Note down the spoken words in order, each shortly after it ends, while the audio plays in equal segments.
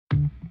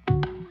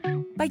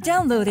By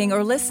downloading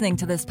or listening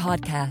to this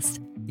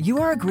podcast,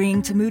 you are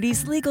agreeing to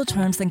Moody's legal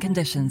terms and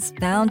conditions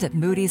found at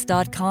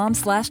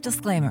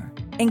moodys.com/disclaimer,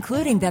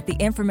 including that the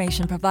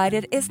information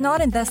provided is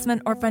not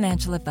investment or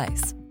financial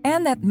advice,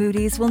 and that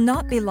Moody's will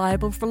not be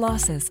liable for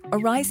losses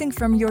arising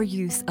from your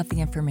use of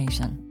the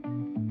information.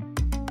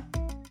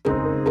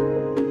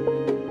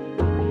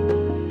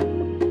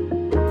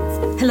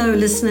 Hello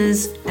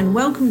listeners, and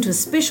welcome to a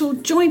special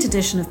joint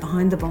edition of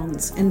Behind the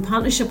Bonds in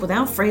partnership with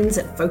our friends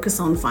at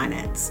Focus on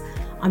Finance.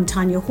 I'm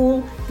Tanya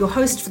Hall, your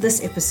host for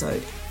this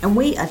episode, and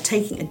we are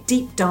taking a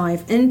deep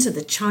dive into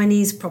the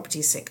Chinese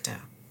property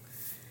sector.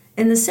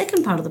 In the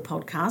second part of the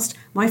podcast,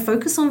 my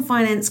Focus on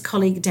Finance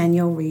colleague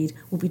Danielle Reid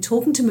will be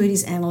talking to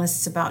Moody's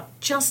analysts about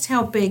just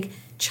how big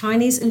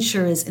Chinese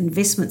insurers'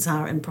 investments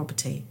are in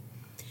property,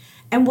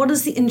 and what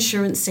is the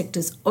insurance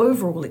sector's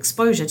overall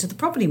exposure to the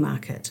property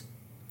market.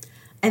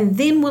 And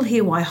then we'll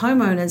hear why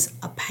homeowners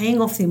are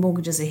paying off their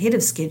mortgages ahead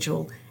of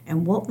schedule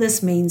and what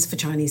this means for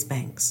Chinese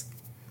banks.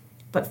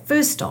 But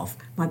first off,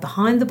 my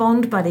Behind the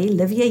Bond buddy,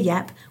 Livia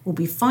Yap, will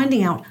be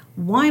finding out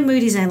why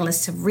Moody's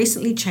analysts have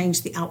recently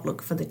changed the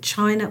outlook for the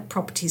China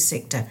property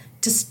sector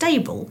to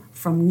stable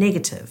from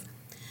negative.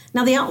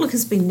 Now, the outlook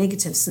has been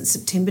negative since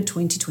September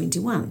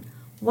 2021.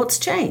 What's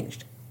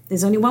changed?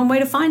 There's only one way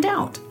to find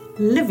out.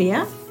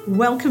 Livia,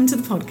 welcome to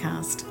the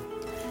podcast.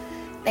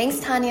 Thanks,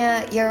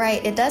 Tanya. You're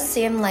right. It does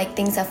seem like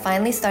things are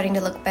finally starting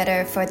to look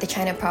better for the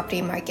China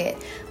property market,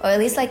 or at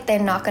least like they're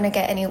not going to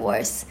get any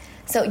worse.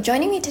 So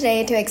joining me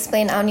today to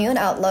explain our new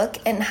outlook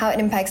and how it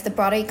impacts the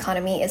broader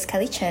economy is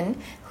Kelly Chen,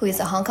 who is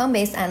a Hong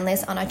Kong-based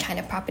analyst on our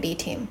China property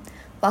team.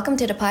 Welcome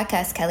to the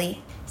podcast,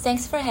 Kelly.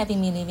 Thanks for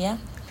having me, Livia.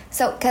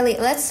 So, Kelly,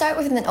 let's start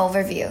with an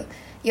overview.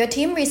 Your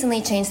team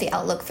recently changed the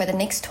outlook for the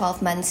next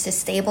 12 months to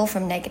stable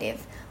from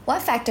negative.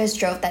 What factors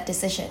drove that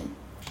decision?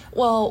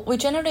 Well, we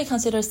generally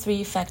consider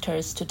three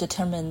factors to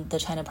determine the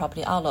China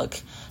property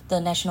outlook: the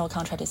national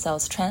contracted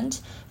sales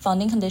trend,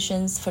 funding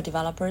conditions for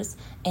developers,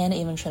 and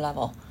inventory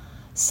level.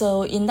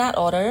 So in that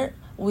order,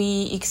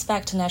 we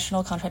expect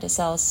national contracted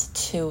sales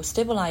to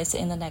stabilize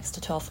in the next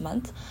 12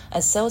 months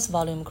as sales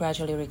volume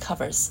gradually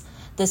recovers.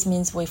 This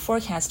means we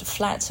forecast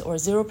flat or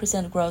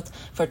 0% growth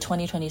for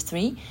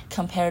 2023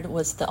 compared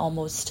with the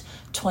almost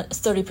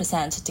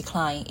 30%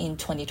 decline in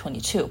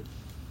 2022.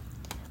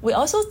 We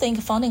also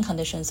think funding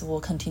conditions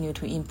will continue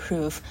to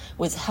improve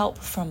with help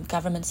from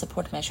government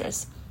support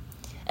measures.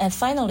 And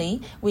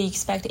finally, we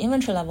expect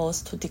inventory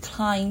levels to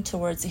decline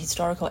towards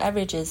historical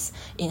averages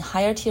in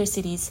higher tier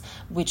cities,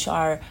 which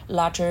are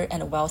larger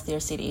and wealthier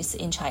cities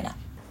in China.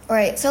 All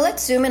right, so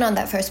let's zoom in on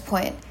that first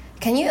point.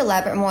 Can you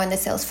elaborate more on the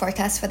sales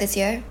forecast for this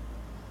year?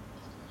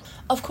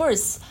 Of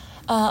course.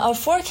 Our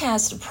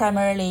forecast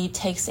primarily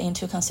takes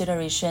into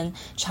consideration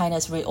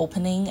China's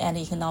reopening and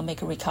economic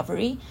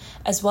recovery,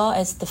 as well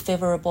as the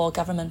favorable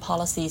government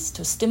policies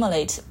to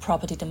stimulate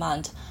property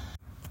demand.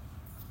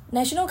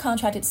 National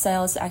contracted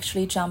sales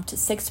actually jumped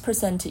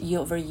 6%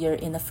 year-over-year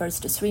in the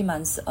first 3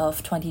 months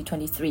of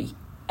 2023.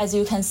 As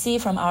you can see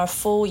from our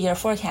full-year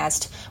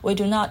forecast, we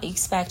do not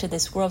expect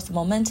this growth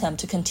momentum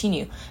to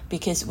continue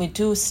because we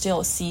do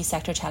still see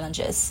sector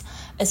challenges.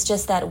 It's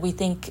just that we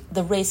think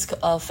the risk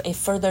of a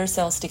further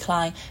sales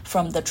decline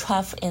from the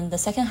trough in the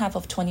second half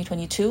of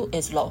 2022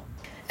 is low.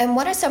 And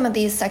what are some of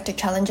these sector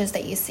challenges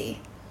that you see?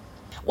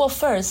 Well,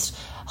 first,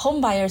 home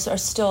buyers are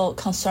still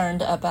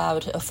concerned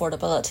about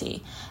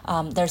affordability.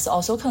 There's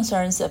also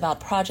concerns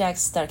about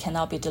projects that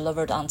cannot be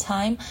delivered on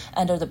time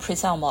under the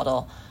pre-sale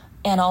model,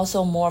 and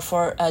also more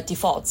for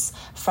defaults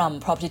from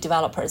property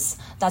developers.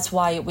 That's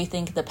why we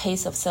think the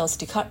pace of sales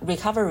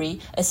recovery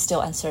is still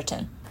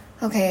uncertain.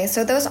 Okay,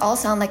 so those all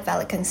sound like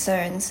valid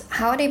concerns.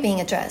 How are they being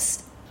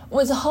addressed?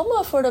 With home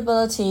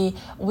affordability,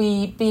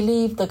 we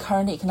believe the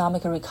current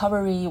economic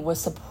recovery will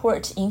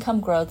support income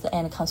growth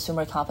and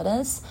consumer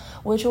confidence,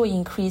 which will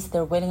increase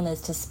their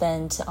willingness to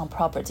spend on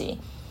property.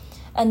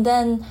 And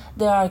then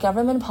there are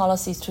government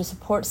policies to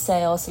support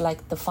sales,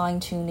 like the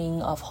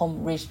fine-tuning of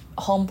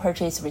home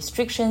purchase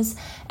restrictions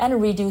and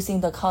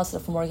reducing the cost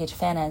of mortgage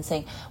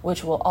financing,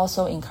 which will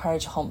also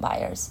encourage home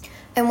buyers.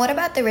 And what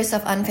about the risk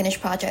of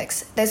unfinished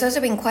projects? There's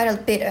also been quite a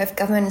bit of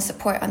government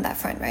support on that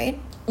front, right?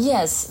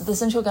 Yes, the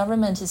central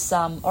government is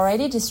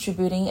already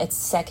distributing its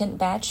second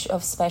batch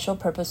of special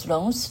purpose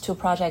loans to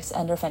projects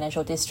under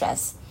financial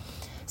distress.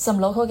 Some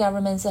local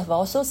governments have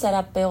also set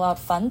up bailout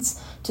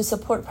funds to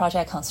support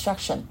project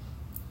construction.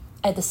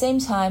 At the same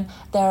time,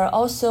 there are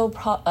also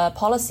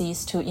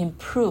policies to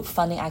improve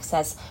funding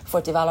access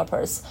for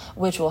developers,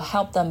 which will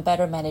help them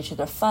better manage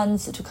their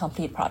funds to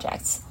complete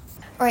projects.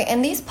 All right,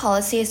 and these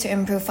policies to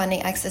improve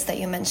funding access that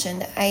you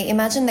mentioned, I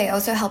imagine they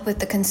also help with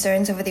the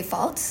concerns over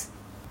defaults?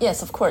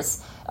 Yes, of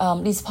course.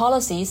 These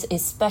policies,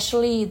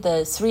 especially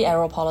the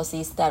three-arrow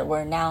policies that were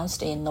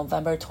announced in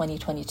November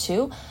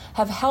 2022,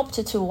 have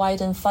helped to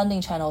widen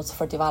funding channels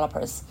for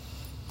developers.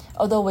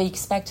 Although we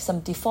expect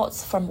some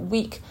defaults from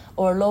weak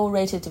or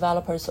low-rated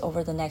developers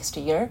over the next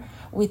year,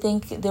 we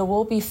think there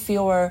will be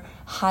fewer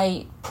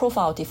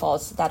high-profile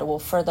defaults that will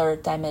further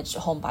damage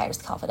home buyers'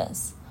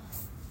 confidence.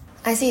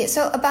 I see.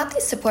 So about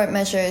these support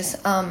measures,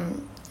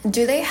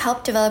 Do they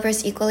help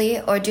developers equally,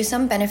 or do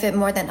some benefit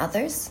more than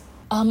others?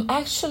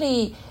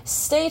 Actually,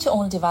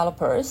 state-owned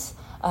developers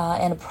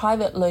and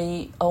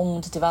privately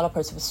owned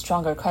developers with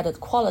stronger credit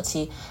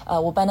quality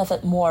will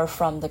benefit more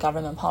from the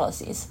government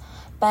policies.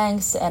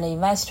 Banks and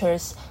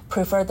investors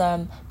prefer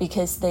them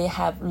because they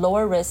have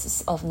lower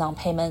risks of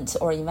non-payment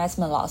or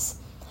investment loss.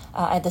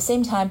 At the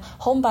same time,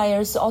 home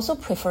buyers also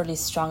prefer these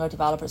stronger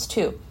developers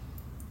too.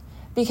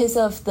 Because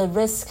of the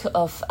risk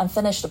of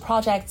unfinished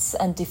projects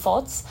and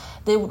defaults,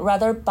 they would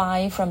rather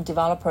buy from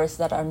developers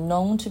that are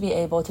known to be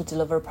able to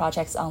deliver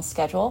projects on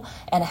schedule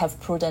and have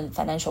prudent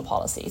financial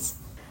policies.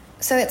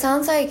 So it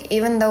sounds like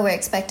even though we're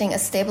expecting a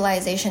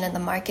stabilization in the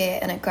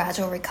market and a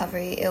gradual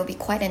recovery, it will be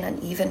quite an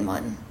uneven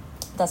one.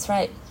 That's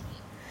right.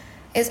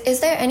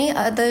 Is there any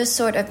other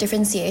sort of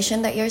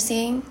differentiation that you're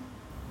seeing?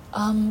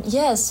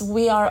 Yes,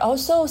 we are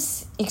also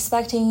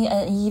expecting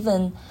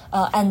an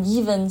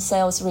uneven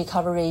sales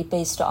recovery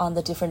based on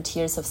the different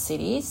tiers of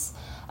cities.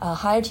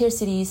 Higher tier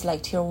cities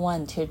like Tier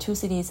 1, Tier 2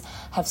 cities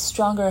have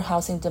stronger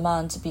housing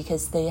demand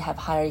because they have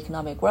higher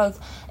economic growth,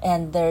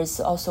 and there's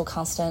also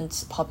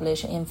constant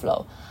population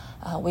inflow.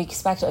 We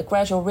expect a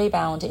gradual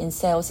rebound in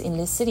sales in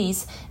these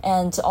cities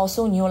and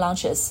also new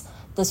launches.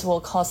 This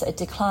will cause a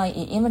decline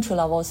in inventory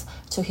levels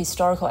to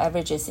historical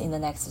averages in the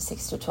next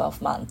 6 to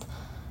 12 months.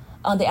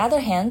 On the other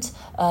hand,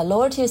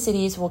 lower tier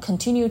cities will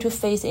continue to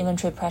face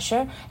inventory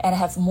pressure and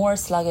have more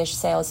sluggish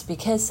sales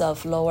because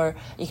of lower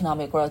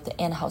economic growth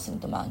and housing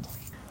demand.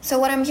 So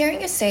what I'm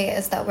hearing you say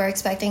is that we're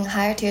expecting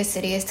higher tier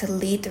cities to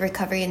lead the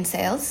recovery in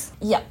sales?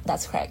 Yeah,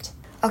 that's correct.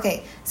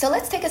 Okay, so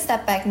let's take a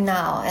step back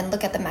now and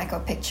look at the macro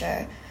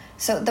picture.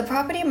 So the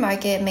property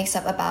market makes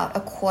up about a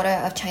quarter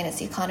of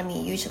China's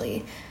economy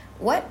usually.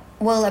 What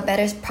will a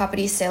better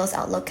property sales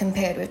outlook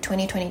compared with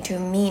 2022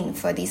 mean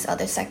for these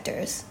other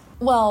sectors?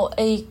 Well,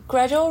 a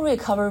gradual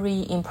recovery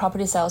in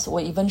property sales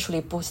will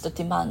eventually boost the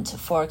demand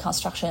for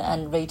construction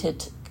and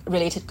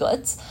related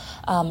goods,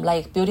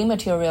 like building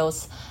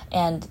materials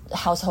and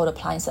household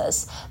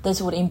appliances.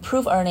 This would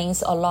improve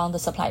earnings along the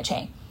supply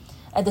chain.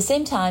 At the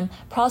same time,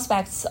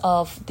 prospects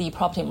of the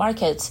property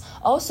market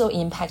also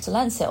impact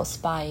land sales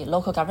by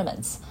local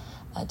governments.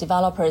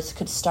 Developers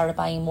could start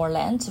buying more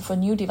land for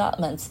new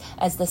developments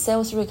as the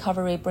sales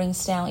recovery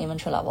brings down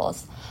inventory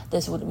levels.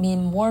 This would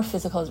mean more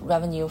physical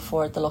revenue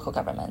for the local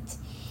government.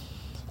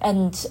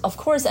 And of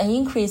course, an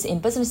increase in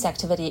business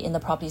activity in the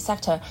property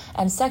sector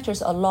and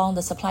sectors along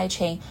the supply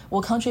chain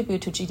will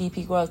contribute to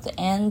GDP growth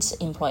and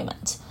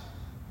employment.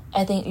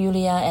 I think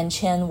Yulia and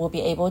Chen will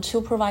be able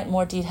to provide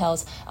more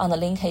details on the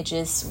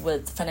linkages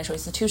with financial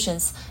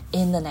institutions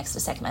in the next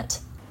segment.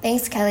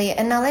 Thanks, Kelly.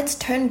 And now let's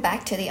turn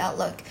back to the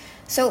outlook.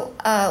 So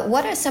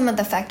what are some of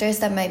the factors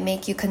that might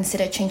make you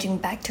consider changing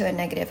back to a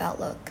negative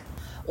outlook?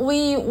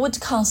 We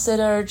would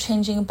consider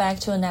changing back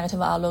to a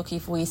negative outlook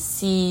if we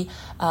see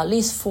at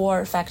least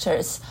 4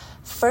 factors.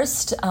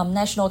 First,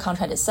 national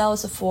contracted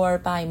sales fall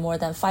by more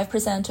than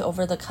 5%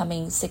 over the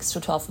coming 6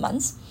 to 12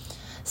 months.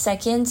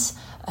 Second,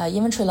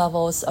 inventory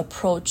levels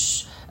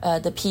approach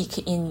the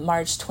peak in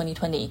March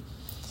 2020.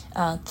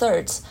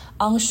 Third,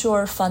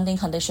 onshore funding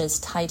conditions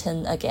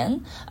tighten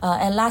again.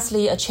 And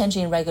lastly, a change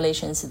in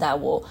regulations that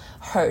will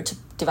hurt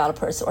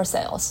developers or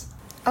sales.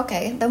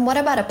 Okay, then what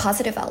about a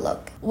positive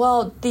outlook?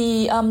 Well,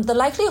 the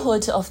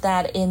likelihood of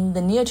that in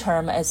the near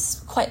term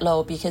is quite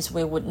low because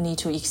we would need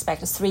to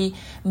expect 3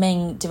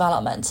 main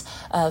developments.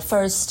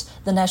 First,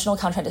 the national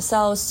contracted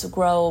sales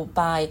grow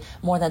by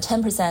more than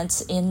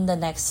 10% in the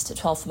next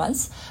 12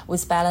 months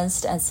with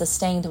balanced and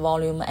sustained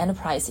volume and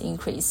price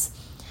increase.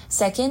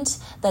 Second,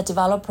 that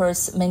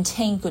developers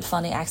maintain good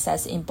funding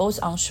access in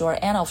both onshore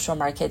and offshore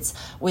markets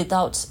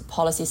without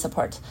policy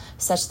support,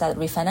 such that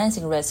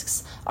refinancing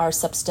risks are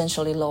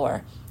substantially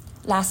lower.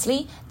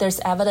 Lastly, there's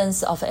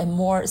evidence of a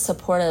more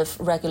supportive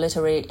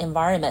regulatory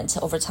environment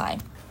over time.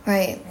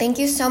 Right. Thank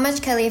you so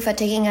much, Kelly, for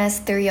taking us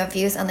through your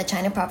views on the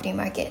China property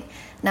market.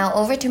 Now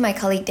over to my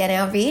colleague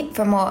Danielle Reed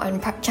for more on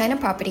China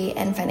property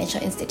and financial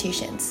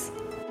institutions.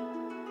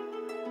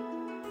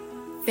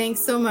 Thanks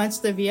so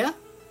much, Livia.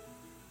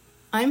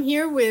 I'm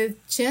here with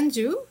Chen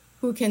Zhu,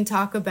 who can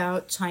talk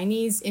about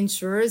Chinese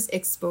insurers'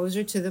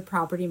 exposure to the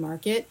property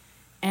market,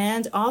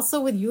 and also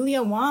with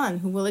Yulia Wan,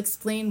 who will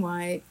explain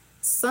why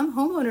some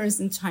homeowners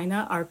in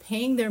China are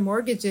paying their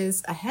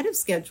mortgages ahead of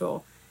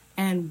schedule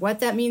and what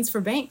that means for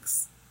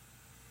banks.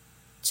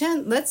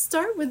 Chen, let's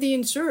start with the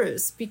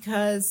insurers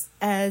because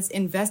as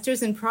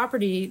investors in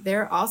property,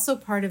 they're also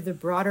part of the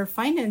broader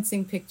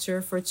financing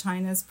picture for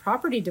China's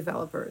property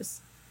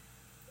developers.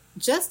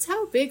 Just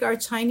how big are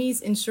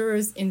Chinese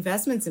insurers'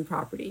 investments in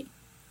property?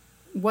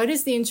 What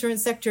is the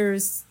insurance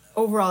sector's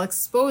overall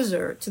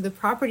exposure to the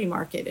property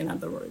market, in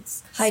other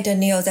words? Hi,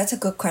 Danielle. That's a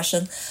good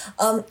question.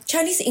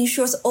 Chinese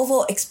insurers'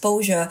 overall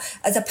exposure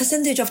as a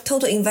percentage of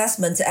total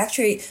investments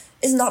actually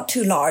is not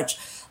too large,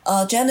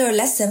 generally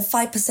less than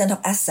 5% of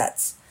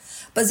assets.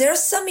 But there are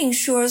some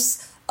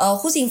insurers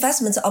whose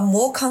investments are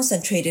more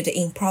concentrated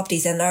in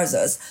properties than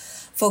others.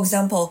 For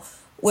example,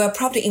 where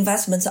property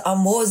investments are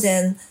more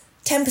than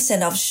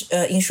 10%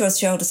 of insurers'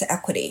 shareholders'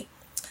 equity.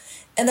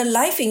 And the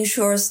life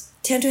insurers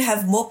tend to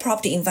have more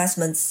property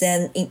investments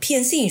than in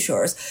P&C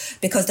insurers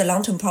because the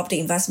long-term property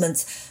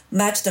investments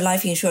match the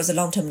life insurer's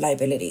long-term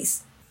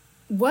liabilities.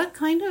 What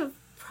kind of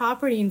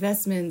property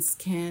investments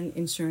can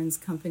insurance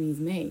companies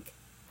make?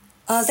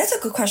 That's a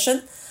good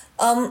question.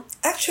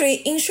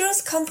 Actually,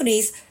 insurance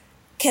companies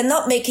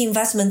cannot make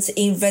investments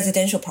in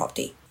residential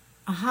property.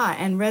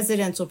 And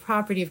residential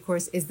property, of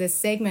course, is the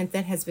segment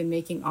that has been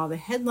making all the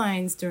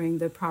headlines during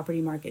the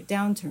property market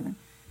downturn.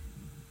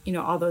 You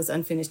know, all those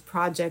unfinished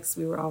projects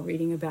we were all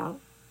reading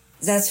about.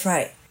 That's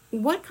right.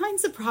 What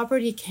kinds of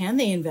property can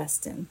they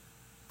invest in?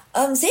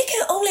 They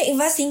can only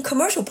invest in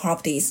commercial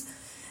properties,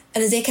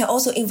 and they can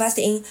also invest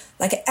in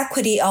like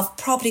equity of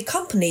property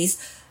companies,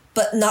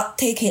 but not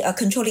taking a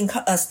controlling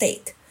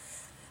stake.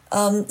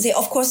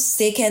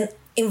 They can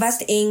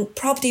invest in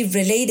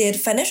property-related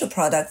financial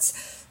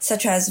products,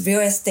 such as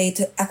real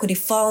estate equity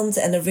funds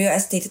and real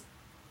estate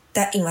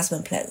debt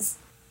investment plans.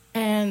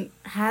 And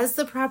has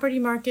the property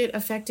market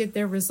affected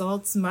their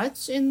results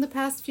much in the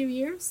past few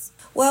years?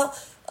 Well,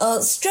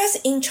 stress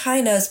in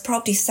China's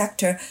property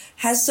sector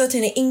has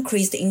certainly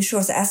increased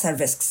insurers' asset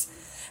risks,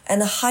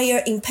 and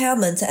higher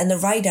impairments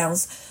and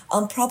write-downs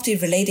on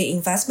property-related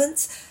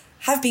investments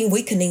have been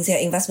weakening their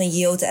investment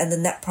yields and the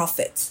net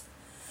profits.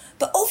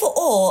 But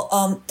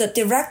overall, the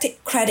direct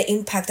credit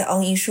impact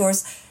on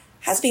insurers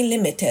has been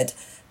limited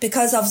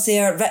because of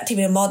their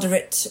relatively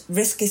moderate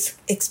risk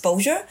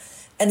exposure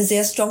and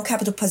their strong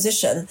capital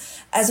position,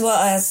 as well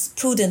as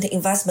prudent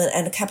investment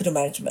and capital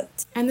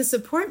management. And the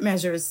support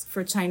measures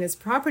for China's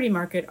property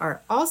market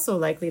are also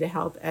likely to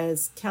help,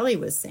 as Kelly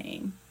was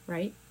saying,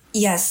 right?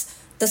 Yes,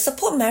 the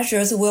support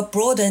measures will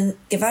broaden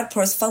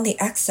developers' funding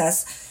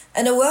access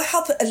and will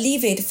help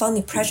alleviate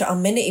funding pressure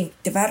on many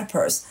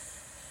developers.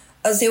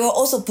 They will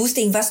also boost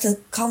investor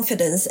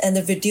confidence and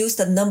reduce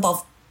the number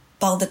of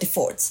bond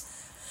defaults.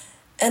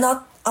 And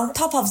on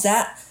top of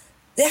that,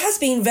 there has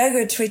been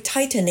regulatory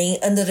tightening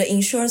under the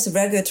insurance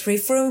regulatory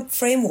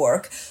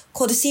framework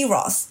called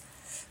CROS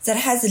that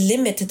has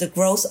limited the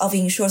growth of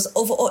insurers'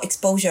 overall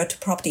exposure to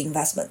property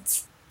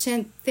investments.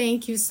 Chen,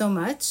 thank you so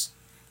much.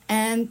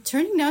 And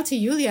turning now to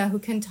Yulia, who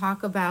can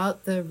talk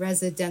about the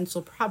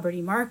residential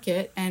property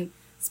market and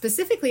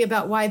specifically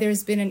about why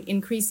there's been an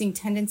increasing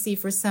tendency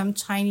for some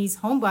Chinese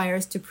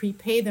homebuyers to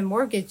prepay the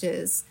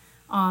mortgages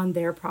on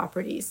their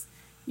properties.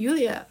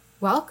 Yulia,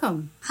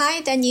 welcome.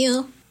 Hi,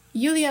 Daniel.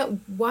 Yulia,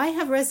 why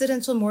have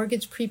residential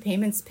mortgage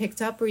prepayments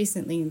picked up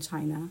recently in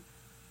China?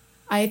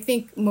 I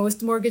think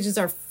most mortgages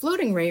are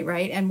floating rate,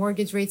 right? And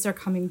mortgage rates are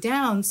coming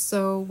down.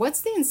 So what's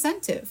the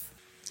incentive?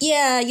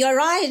 Yeah, you're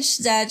right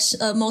that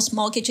most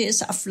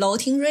mortgages are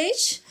floating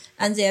rate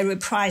and they're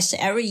repriced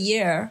every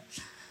year.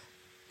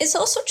 It's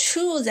also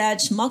true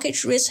that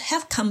mortgage rates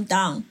have come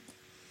down.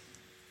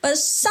 But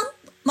some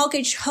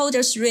mortgage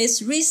holders'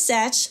 rates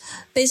reset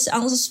based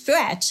on the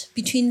spread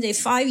between the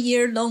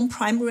 5-year loan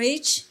prime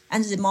rate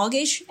and the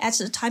mortgage at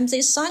the time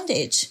they signed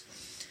it.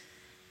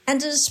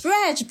 And the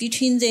spread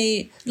between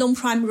the loan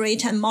prime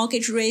rate and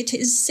mortgage rate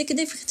is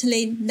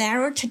significantly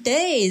narrower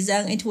today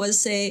than it was,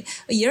 say,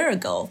 a year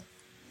ago.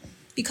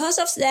 Because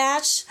of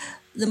that,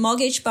 the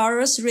mortgage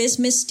borrowers' rates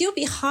may still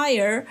be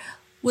higher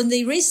when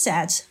they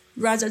reset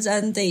rather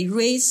than the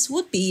rates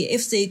would be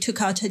if they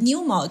took out a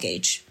new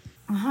mortgage.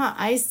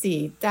 I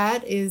see.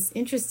 That is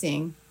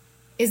interesting.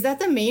 Is that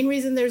the main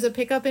reason there's a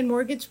pickup in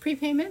mortgage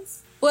prepayments?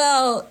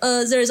 Well,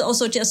 there's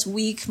also just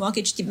weak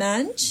mortgage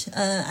demand,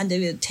 and it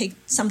will take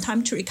some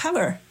time to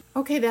recover.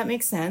 Okay, that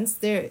makes sense.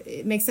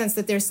 It makes sense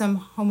that there's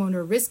some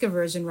homeowner risk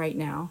aversion right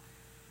now.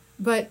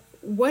 But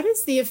what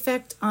is the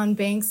effect on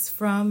banks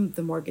from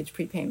the mortgage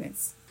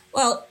prepayments?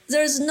 Well,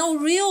 there's no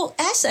real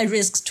asset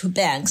risk to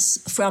banks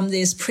from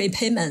these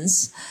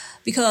prepayments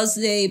because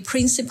the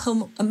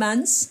principal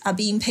amounts are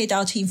being paid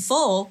out in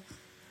full.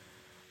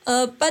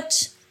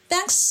 But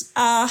banks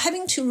are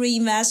having to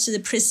reinvest the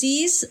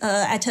proceeds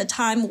at a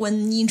time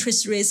when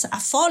interest rates are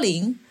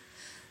falling.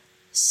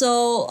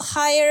 So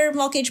higher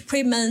mortgage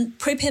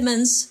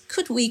prepayments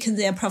could weaken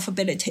their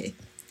profitability.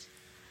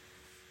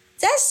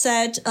 That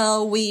said,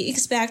 we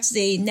expect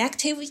the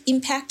negative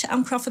impact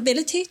on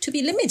profitability to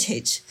be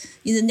limited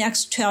in the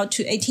next 12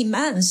 to 18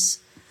 months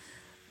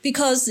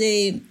because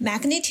the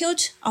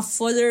magnitude of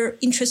further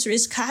interest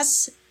rate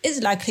cuts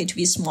is likely to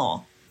be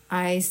small.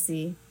 I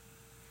see.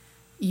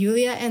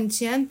 Yulia and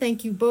Qian,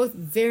 thank you both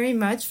very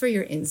much for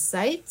your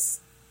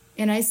insights.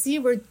 And I see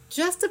we're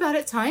just about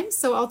at time,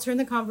 so I'll turn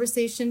the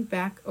conversation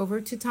back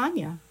over to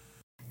Tanya.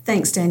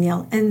 Thanks,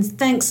 Danielle, and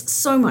thanks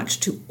so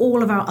much to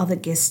all of our other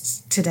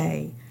guests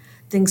today.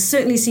 Things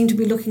certainly seem to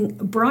be looking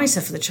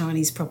brighter for the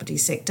Chinese property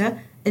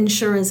sector,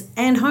 insurers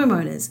and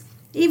homeowners,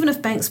 even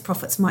if banks'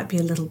 profits might be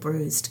a little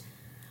bruised.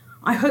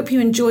 I hope you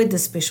enjoyed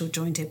this special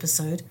joint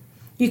episode.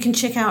 You can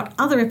check out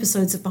other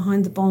episodes of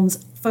Behind the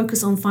Bonds,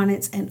 Focus on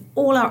Finance, and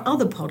all our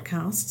other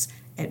podcasts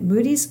at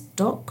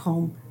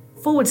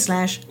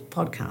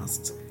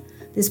moodys.com/podcasts.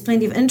 There's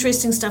plenty of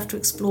interesting stuff to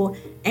explore,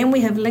 and we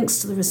have links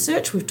to the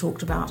research we've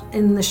talked about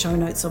in the show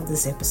notes of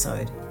this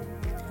episode.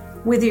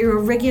 Whether you're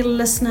a regular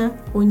listener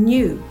or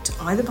new to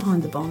either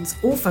Behind the Bonds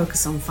or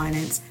Focus on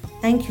Finance,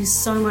 thank you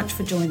so much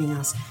for joining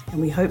us, and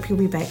we hope you'll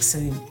be back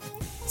soon.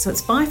 So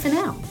it's bye for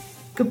now.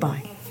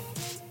 Goodbye.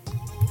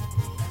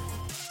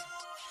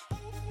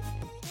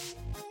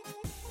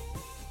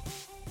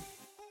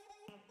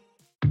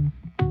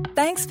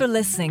 Thanks for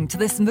listening to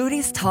this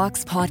Moody's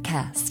Talks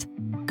podcast.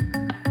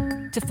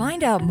 To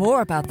find out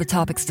more about the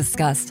topics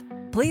discussed,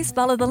 please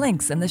follow the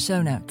links in the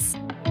show notes.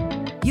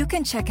 You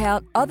can check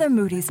out other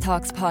Moody's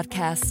Talks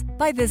podcasts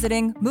by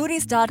visiting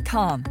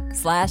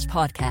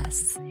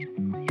moodys.com/podcasts.